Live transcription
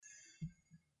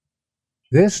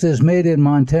This is Made in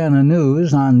Montana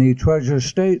News on the Treasure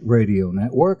State Radio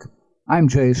Network. I'm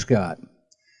Jay Scott.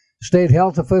 State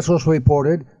health officials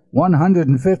reported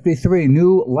 153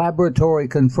 new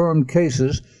laboratory-confirmed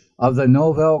cases of the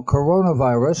novel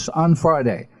coronavirus on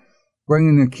Friday,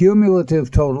 bringing the cumulative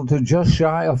total to just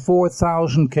shy of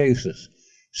 4,000 cases.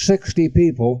 60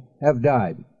 people have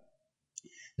died.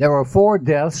 There were 4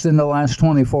 deaths in the last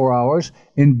 24 hours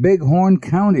in Bighorn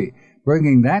County,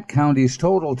 bringing that county's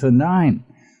total to 9.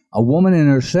 A woman in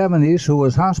her 70s who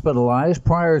was hospitalized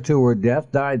prior to her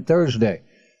death died Thursday.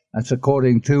 That's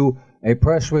according to a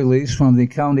press release from the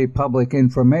county public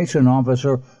information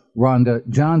officer, Rhonda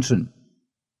Johnson.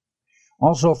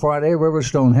 Also Friday,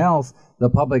 Riverstone Health, the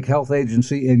public health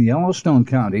agency in Yellowstone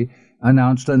County,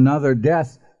 announced another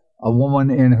death, a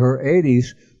woman in her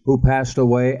 80s who passed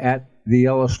away at the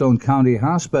Yellowstone County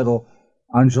Hospital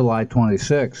on July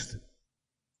 26th.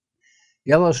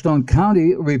 Yellowstone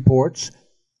County reports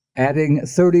adding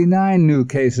 39 new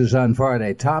cases on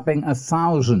Friday, topping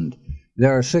 1,000.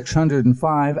 There are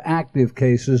 605 active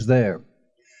cases there.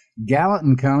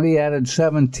 Gallatin County added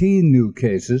 17 new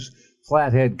cases.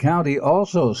 Flathead County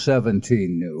also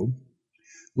 17 new.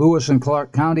 Lewis and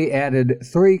Clark County added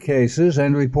 3 cases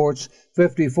and reports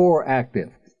 54 active.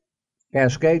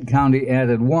 Cascade County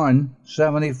added 1,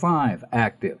 75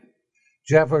 active.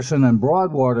 Jefferson and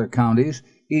Broadwater counties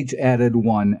each added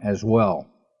 1 as well.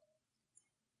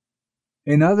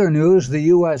 In other news, the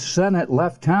U.S. Senate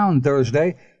left town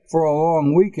Thursday for a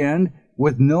long weekend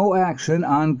with no action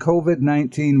on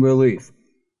COVID-19 relief,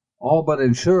 all but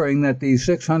ensuring that the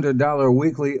 $600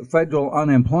 weekly federal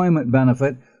unemployment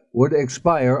benefit would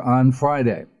expire on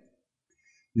Friday.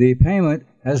 The payment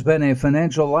has been a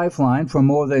financial lifeline for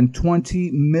more than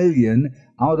 20 million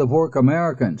out-of-work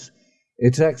Americans.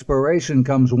 Its expiration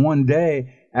comes one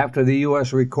day after the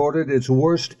U.S. recorded its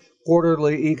worst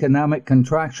quarterly economic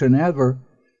contraction ever,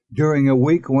 during a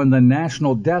week when the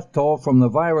national death toll from the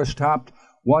virus topped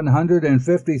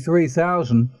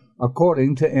 153,000,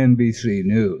 according to NBC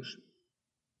News.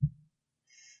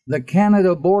 The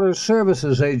Canada Border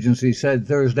Services Agency said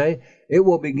Thursday it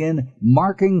will begin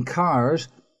marking cars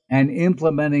and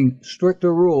implementing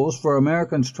stricter rules for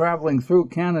Americans traveling through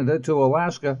Canada to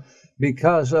Alaska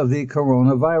because of the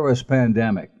coronavirus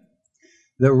pandemic.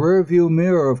 The rearview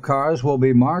mirror of cars will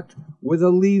be marked with a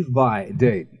leave-by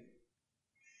date.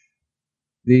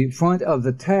 The front of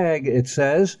the tag, it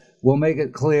says, will make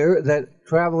it clear that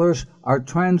travelers are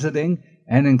transiting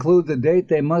and include the date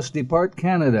they must depart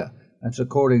Canada. That's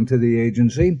according to the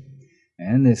agency.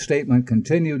 And the statement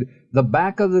continued, the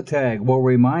back of the tag will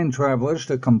remind travelers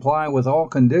to comply with all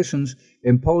conditions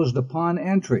imposed upon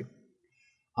entry.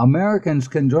 Americans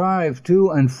can drive to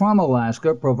and from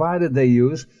Alaska provided they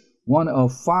use one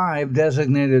of 5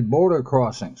 designated border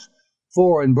crossings,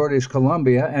 4 in British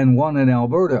Columbia and 1 in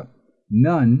Alberta,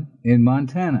 none in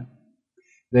Montana.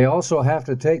 They also have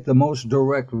to take the most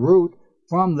direct route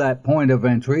from that point of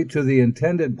entry to the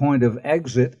intended point of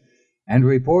exit and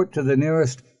report to the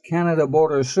nearest Canada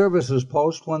Border Services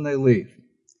post when they leave.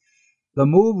 The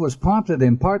move was prompted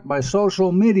in part by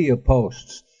social media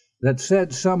posts that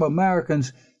said some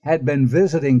Americans had been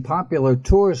visiting popular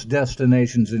tourist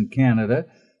destinations in Canada,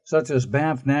 such as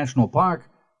Banff National Park,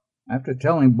 after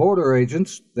telling border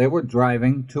agents they were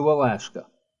driving to Alaska.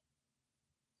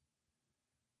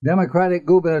 Democratic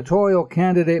gubernatorial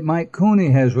candidate Mike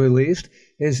Cooney has released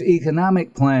his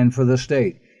economic plan for the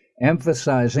state,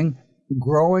 emphasizing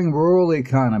growing rural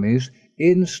economies,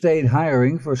 in-state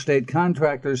hiring for state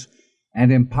contractors,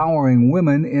 and empowering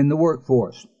women in the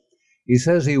workforce. He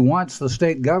says he wants the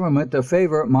state government to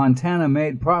favor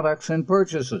Montana-made products and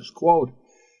purchases. Quote,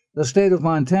 the state of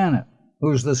Montana,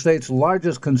 who's the state's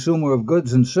largest consumer of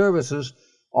goods and services,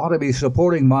 ought to be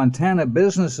supporting Montana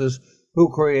businesses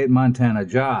who create Montana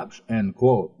jobs, end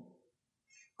quote.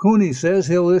 Cooney says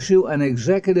he'll issue an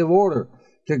executive order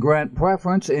to grant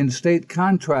preference in state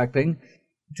contracting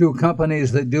to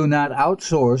companies that do not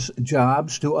outsource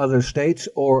jobs to other states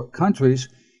or countries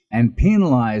and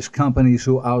penalize companies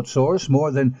who outsource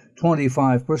more than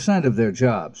 25% of their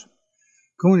jobs.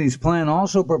 Cooney's plan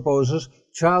also proposes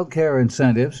child care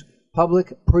incentives,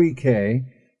 public pre-K,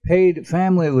 paid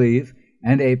family leave,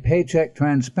 and a Paycheck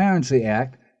Transparency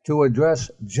Act to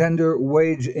address gender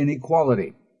wage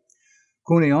inequality.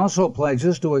 Cooney also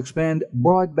pledges to expand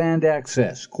broadband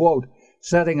access, quote,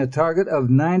 setting a target of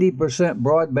 90%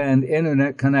 broadband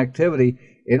internet connectivity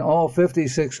in all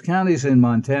 56 counties in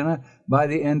Montana by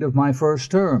the end of my first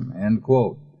term, end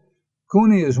quote.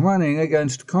 Cooney is running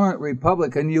against current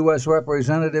Republican U.S.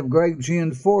 Representative Greg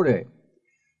Gianforte.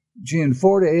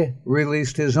 Gianforte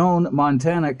released his own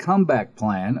Montana comeback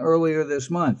plan earlier this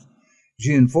month.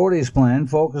 Gianforte's plan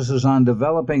focuses on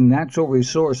developing natural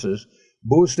resources,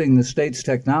 boosting the state's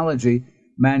technology,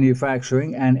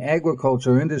 manufacturing, and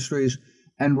agriculture industries,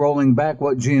 and rolling back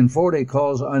what Gianforte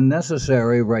calls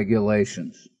unnecessary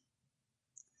regulations.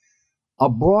 A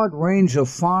broad range of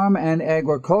farm and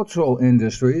agricultural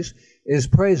industries is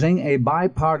praising a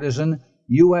bipartisan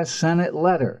U.S. Senate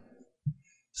letter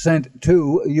sent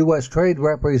to U.S. Trade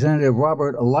Representative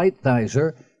Robert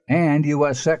Lighthizer and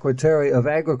U.S. Secretary of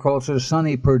Agriculture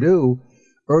Sonny Perdue,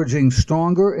 urging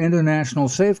stronger international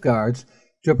safeguards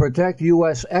to protect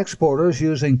U.S. exporters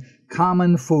using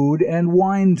common food and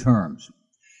wine terms.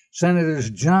 Senators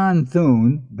John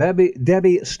Thune,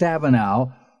 Debbie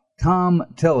Stabenow, Tom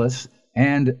Tillis,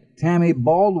 and Tammy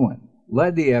Baldwin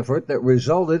led the effort that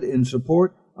resulted in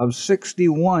support of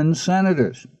 61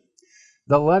 senators.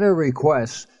 The letter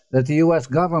requests that the U.S.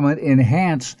 government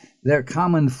enhance their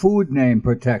common food name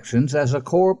protections as a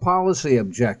core policy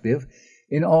objective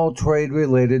in all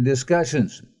trade-related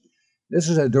discussions. This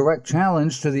is a direct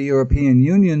challenge to the European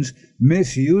Union's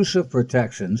misuse of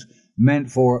protections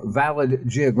meant for valid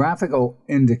geographical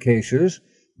indicators,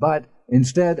 but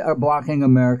instead are blocking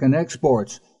American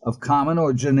exports of common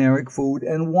or generic food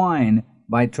and wine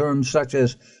by terms such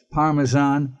as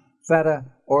Parmesan, Feta,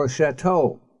 or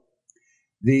Chateau.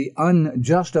 The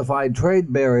unjustified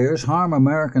trade barriers harm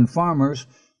American farmers,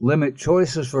 limit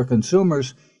choices for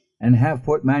consumers, and have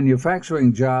put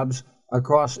manufacturing jobs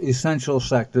across essential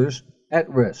sectors at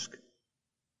risk.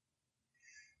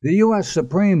 The U.S.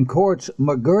 Supreme Court's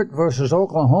McGirt v.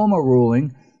 Oklahoma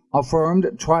ruling affirmed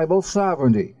tribal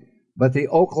sovereignty, but the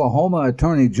Oklahoma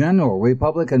Attorney General,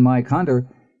 Republican Mike Hunter,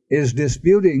 is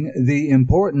disputing the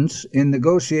importance in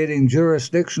negotiating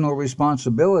jurisdictional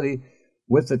responsibility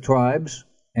with the tribes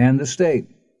and the state.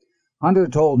 Hunter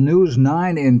told News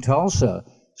 9 in Tulsa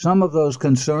some of those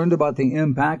concerned about the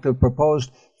impact of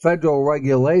proposed federal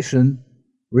regulation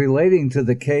relating to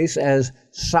the case as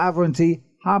sovereignty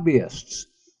hobbyists,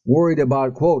 worried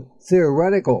about, quote,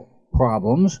 theoretical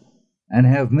problems, and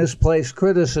have misplaced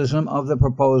criticism of the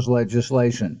proposed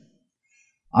legislation.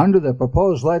 Under the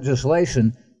proposed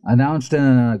legislation, announced in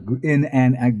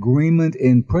an agreement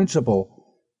in principle,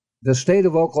 the state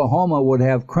of Oklahoma would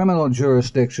have criminal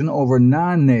jurisdiction over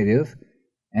non-native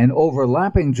and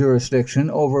overlapping jurisdiction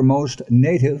over most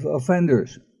native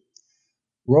offenders.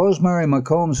 Rosemary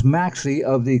McCombs Maxey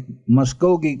of the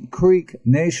Muskogee Creek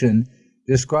Nation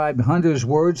described Hunter's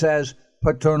words as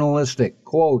paternalistic.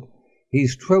 Quote,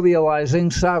 "He's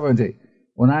trivializing sovereignty.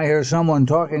 When I hear someone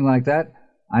talking like that,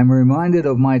 I'm reminded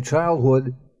of my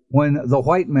childhood when the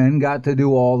white men got to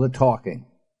do all the talking.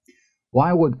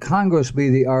 Why would Congress be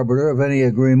the arbiter of any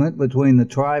agreement between the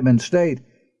tribe and state?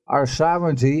 Our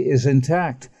sovereignty is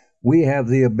intact. We have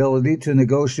the ability to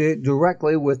negotiate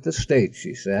directly with the state,"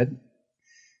 she said.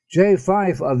 Jay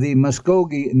Fife of the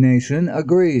Muskogee Nation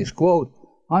agrees, quote,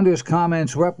 "Hunter's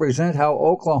comments represent how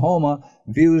Oklahoma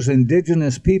views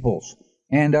indigenous peoples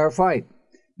and our fight.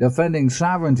 Defending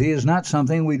sovereignty is not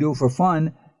something we do for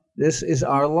fun. This is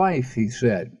our life," he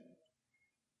said.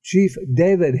 Chief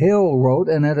David Hill wrote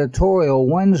an editorial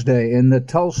Wednesday in the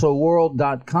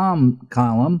TulsaWorld.com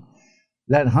column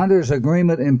that Hunter's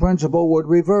agreement in principle would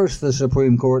reverse the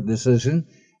Supreme Court decision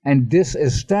and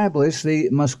disestablish the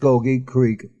Muskogee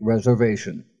Creek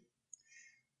Reservation.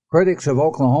 Critics of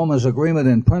Oklahoma's agreement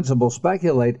in principle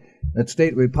speculate that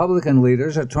state Republican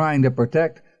leaders are trying to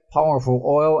protect powerful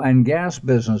oil and gas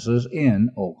businesses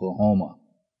in Oklahoma.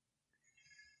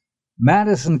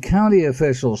 Madison County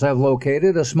officials have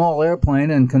located a small airplane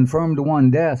and confirmed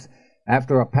one death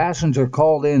after a passenger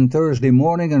called in Thursday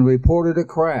morning and reported a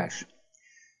crash.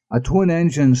 A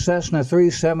twin-engine Cessna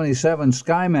 377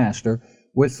 Skymaster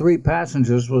with 3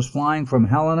 passengers was flying from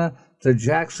Helena to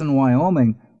Jackson,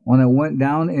 Wyoming, when it went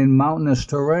down in mountainous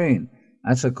terrain.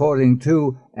 That's according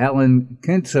to Alan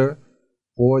Kintzer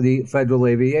for the Federal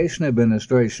Aviation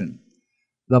Administration.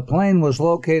 The plane was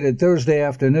located Thursday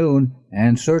afternoon,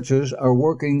 and searchers are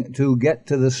working to get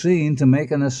to the scene to make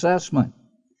an assessment.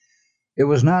 It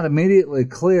was not immediately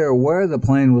clear where the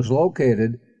plane was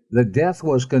located. The death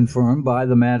was confirmed by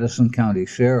the Madison County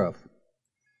Sheriff.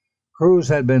 Crews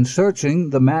had been searching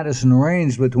the Madison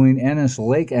Range between Ennis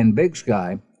Lake and Big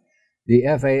Sky. The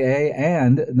FAA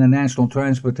and the National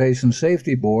Transportation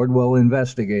Safety Board will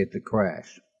investigate the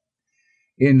crash.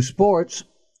 In sports,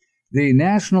 the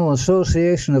National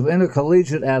Association of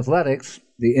Intercollegiate Athletics,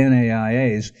 the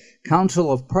NAIA's, Council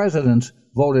of Presidents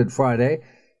voted Friday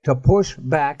to push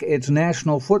back its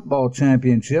National Football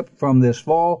Championship from this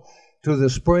fall to the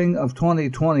spring of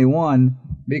 2021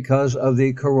 because of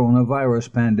the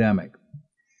coronavirus pandemic.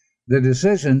 The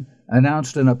decision,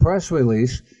 announced in a press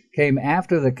release, came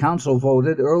after the council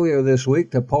voted earlier this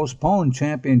week to postpone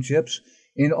championships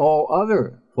in all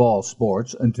other fall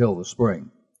sports until the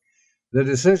spring. The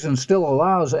decision still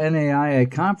allows NAIA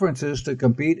conferences to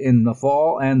compete in the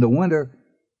fall and the winter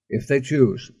if they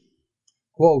choose.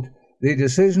 Quote, the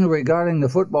decision regarding the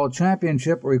football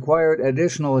championship required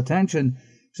additional attention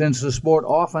since the sport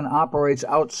often operates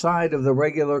outside of the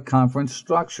regular conference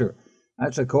structure.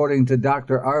 That's according to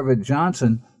Dr. Arvid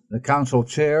Johnson, the council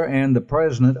chair and the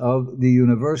president of the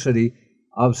University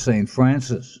of St.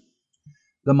 Francis.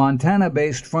 The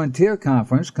Montana-based Frontier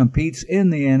Conference competes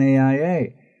in the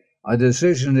NAIA. A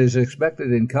decision is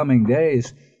expected in coming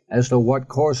days as to what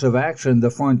course of action the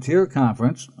Frontier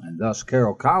Conference, and thus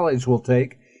Carroll College, will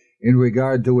take in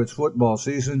regard to its football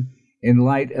season in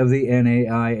light of the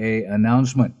NAIA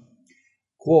announcement.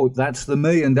 Quote, that's the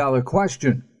million-dollar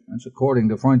question. That's according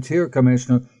to Frontier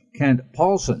Commissioner Kent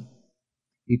Paulson.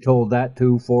 He told that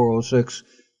to 406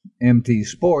 MT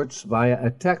Sports via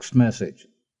a text message.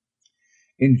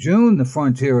 In June, the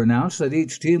Frontier announced that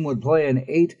each team would play an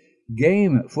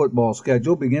 8-game football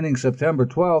schedule beginning September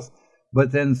 12th,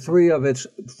 but then 3 of its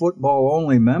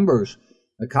football-only members,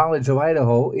 the College of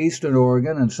Idaho, Eastern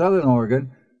Oregon, and Southern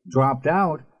Oregon, dropped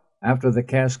out after the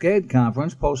Cascade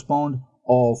Conference postponed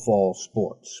all fall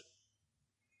sports.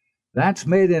 That's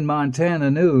Made in Montana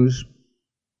News.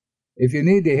 If you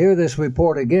need to hear this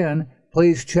report again,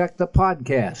 please check the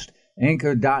podcast,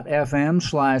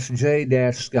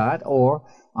 anchor.fm/J-Scott, or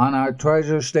on our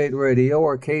Treasure State Radio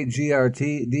or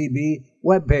KGRT-DB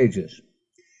web pages.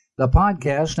 The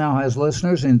podcast now has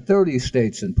listeners in 30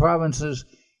 states and provinces,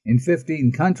 in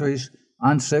 15 countries,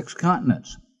 on 6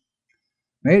 continents.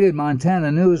 Made in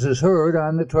Montana News is heard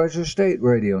on the Treasure State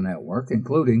Radio Network,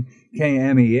 including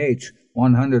KMEH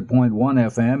 100.1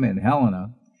 FM in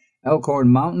Helena, Elkhorn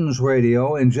Mountains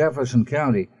Radio in Jefferson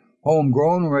County,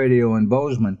 Homegrown Radio in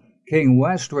Bozeman, King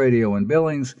West Radio in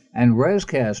Billings, and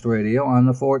Rescast Radio on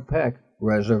the Fort Peck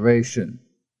Reservation.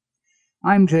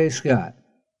 I'm Jay Scott.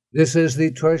 This is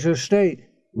the Treasure State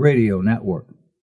Radio Network.